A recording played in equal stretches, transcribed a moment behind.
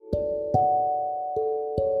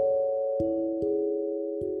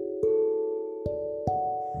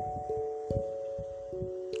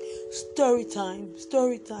Story time,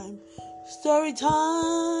 story time, story time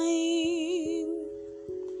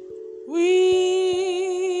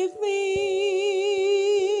with me.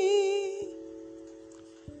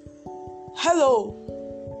 Hello,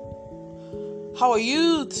 how are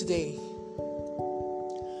you today?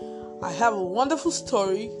 I have a wonderful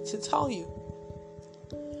story to tell you.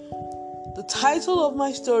 The title of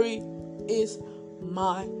my story is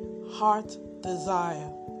My Heart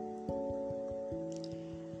Desire.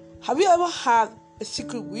 Have you ever had a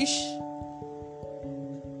secret wish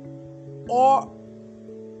or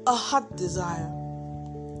a heart desire?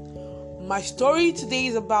 My story today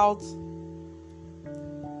is about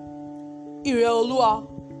Ireolua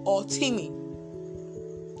or Timmy.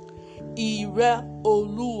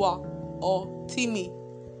 Ireolua or Timmy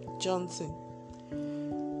Johnson.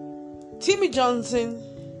 Timmy Johnson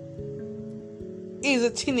is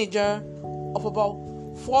a teenager of about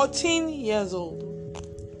 14 years old.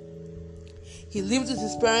 He lived with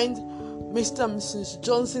his parents, Mr. and Mrs.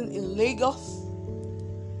 Johnson, in Lagos,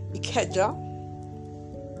 Ikeja.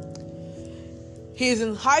 He is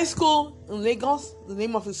in high school in Lagos. The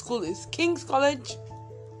name of his school is King's College,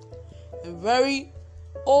 a very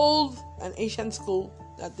old and ancient school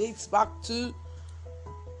that dates back to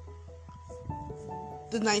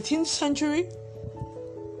the 19th century.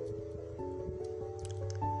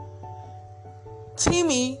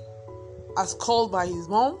 Timmy, as called by his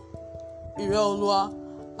mom, Ireolua,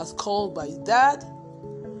 as called by his dad,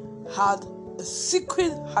 had a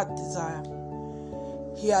secret heart desire.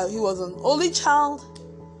 He was an only child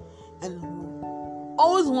and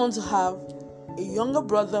always wanted to have a younger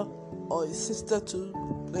brother or a sister to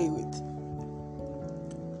play with.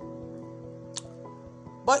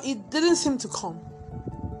 But it didn't seem to come.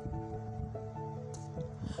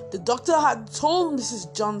 The doctor had told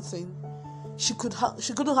Mrs. Johnson she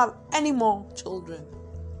couldn't have any more children.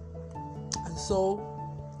 And so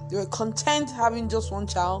they were content having just one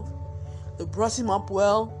child. They brought him up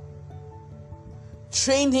well,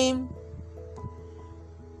 trained him.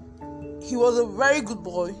 He was a very good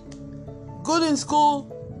boy, good in school,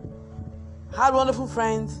 had wonderful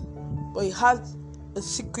friends, but he had a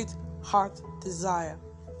secret heart desire.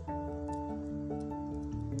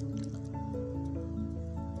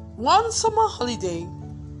 One summer holiday,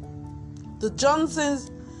 the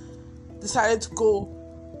Johnsons decided to go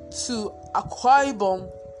to Akwa Ibom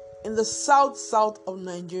in the south of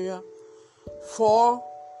Nigeria for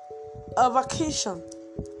a vacation.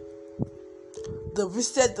 They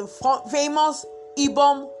visited the famous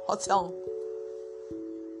Ibom Hotel.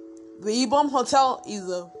 The Ibom Hotel is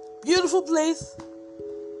a beautiful place.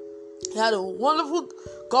 It had a wonderful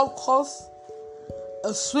golf course,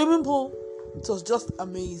 a swimming pool. It was just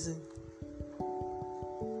amazing.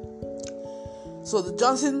 So the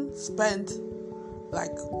Johnsons spent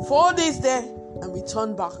like 4 days there and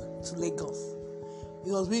returned back to Lagos.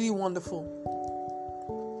 It was really wonderful.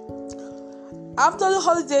 After the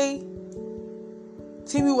holiday,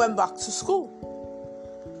 Timmy went back to school.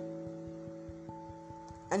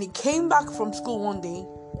 And he came back from school one day,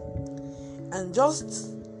 and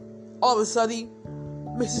just all of a sudden,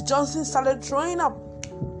 Mrs. Johnson started throwing up.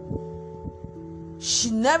 She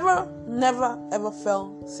never ever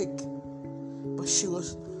fell sick, but she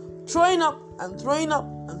was throwing up and throwing up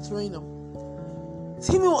and throwing up.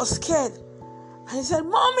 Timmy was scared, and he said,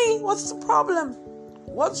 "Mommy, what's the problem?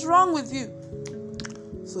 What's wrong with you?"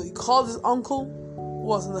 So he called his uncle, who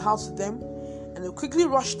was in the house with them, and they quickly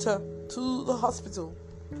rushed her to the hospital.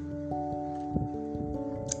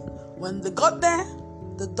 When they got there,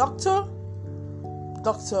 the Dr.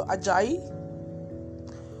 Ajayi,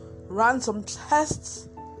 ran some tests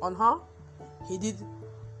on her. He did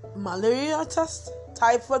malaria test,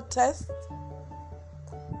 typhoid test.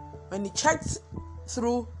 When he checked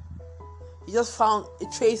through, he just found a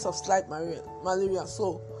trace of slight malaria.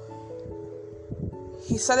 So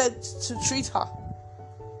he started to treat her.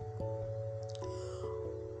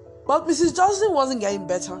 But Mrs. Johnson wasn't getting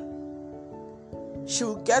better. She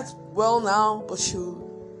would get well now, but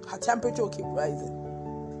her temperature would keep rising.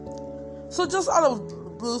 So just out of the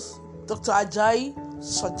blue, Dr. Ajayi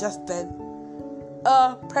suggested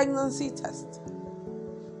a pregnancy test.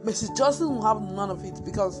 Mrs. Johnson will have none of it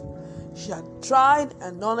because she had tried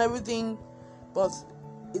and done everything, but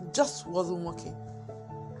it just wasn't working.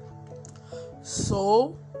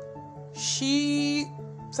 So she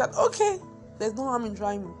said, "Okay, there's no harm in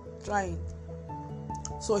trying."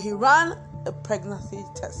 So he ran a pregnancy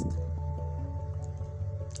test.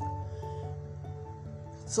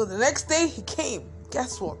 So the next day he came.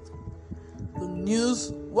 Guess what? The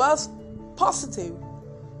news was positive.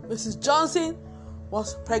 Mrs. Johnson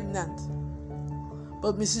was pregnant.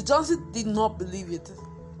 But Mrs. Johnson did not believe it,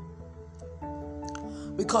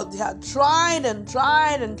 because they had tried and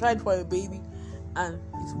tried and tried for a baby and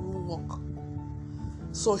it wouldn't work.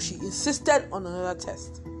 So she insisted on another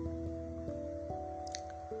test.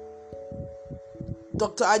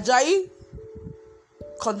 Dr. Ajayi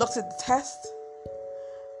conducted the test,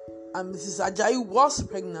 and Mrs. Ajayi was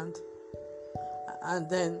pregnant. And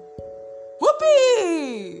then,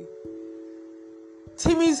 whoopee!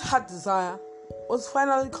 Timmy's heart desire was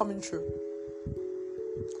finally coming true.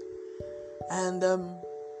 And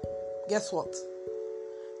guess what?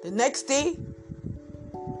 The next day,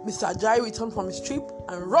 Mr. Ajayi returned from his trip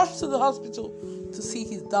and rushed to the hospital to see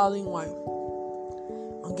his darling wife.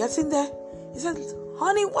 On getting there, he said,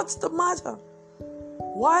 "Honey, what's the matter?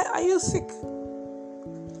 Why are you sick?"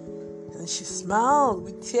 And she smiled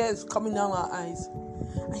with tears coming down her eyes.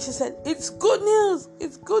 And she said, "It's good news.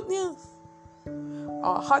 It's good news.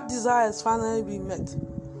 Our heart desire has finally been met.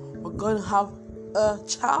 We're going to have a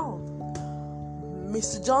child."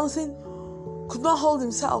 Mr. Johnson could not hold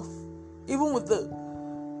himself, even with the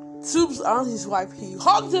tubes around his wife. He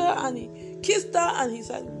hugged her and he kissed her and he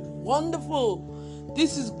said, "Wonderful.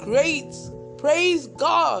 This is great. Praise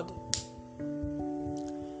God."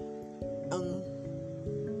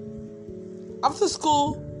 After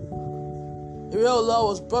school, Iriola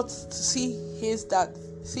was brought to see his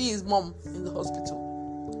mom in the hospital.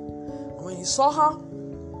 And when he saw her,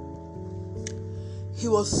 he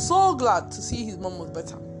was so glad to see his mom was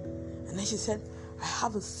better. And then she said, "I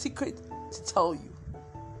have a secret to tell you.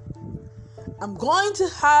 I'm going to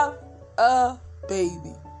have a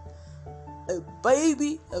baby. A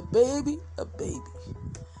baby, a baby, a baby."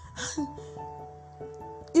 And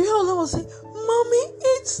Iriola was saying, "Mommy,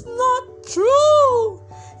 it's not true.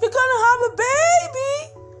 You're gonna have a baby.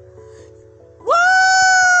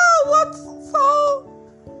 Wow, what's so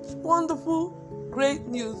wonderful, great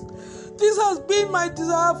news. This has been my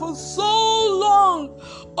desire for so long.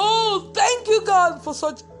 Oh, thank you, God, for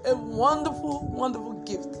such a wonderful, wonderful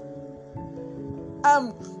gift.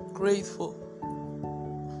 I'm grateful.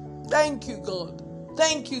 Thank you, God.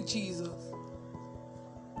 Thank you, Jesus."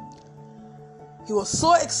 He was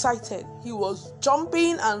so excited. He was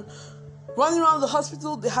jumping and running around the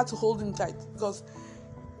hospital. They had to hold him tight because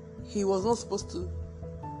he was not supposed to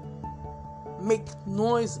make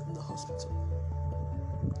noise in the hospital.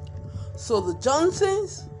 So the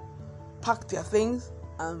Johnsons packed their things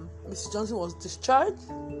and Mrs. Johnson was discharged.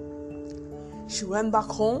 She went back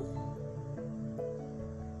home.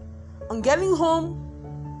 On getting home,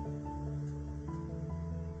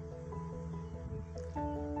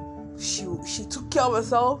 she took care of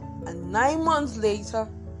herself, and 9 months later,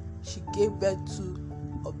 she gave birth to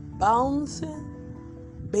a bouncing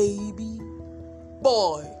baby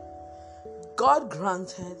boy. God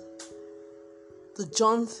granted the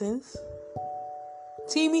Johnsons,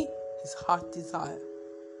 Timmy, his heart desire.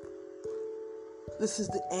 This is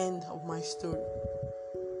the end of my story.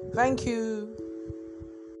 Thank you.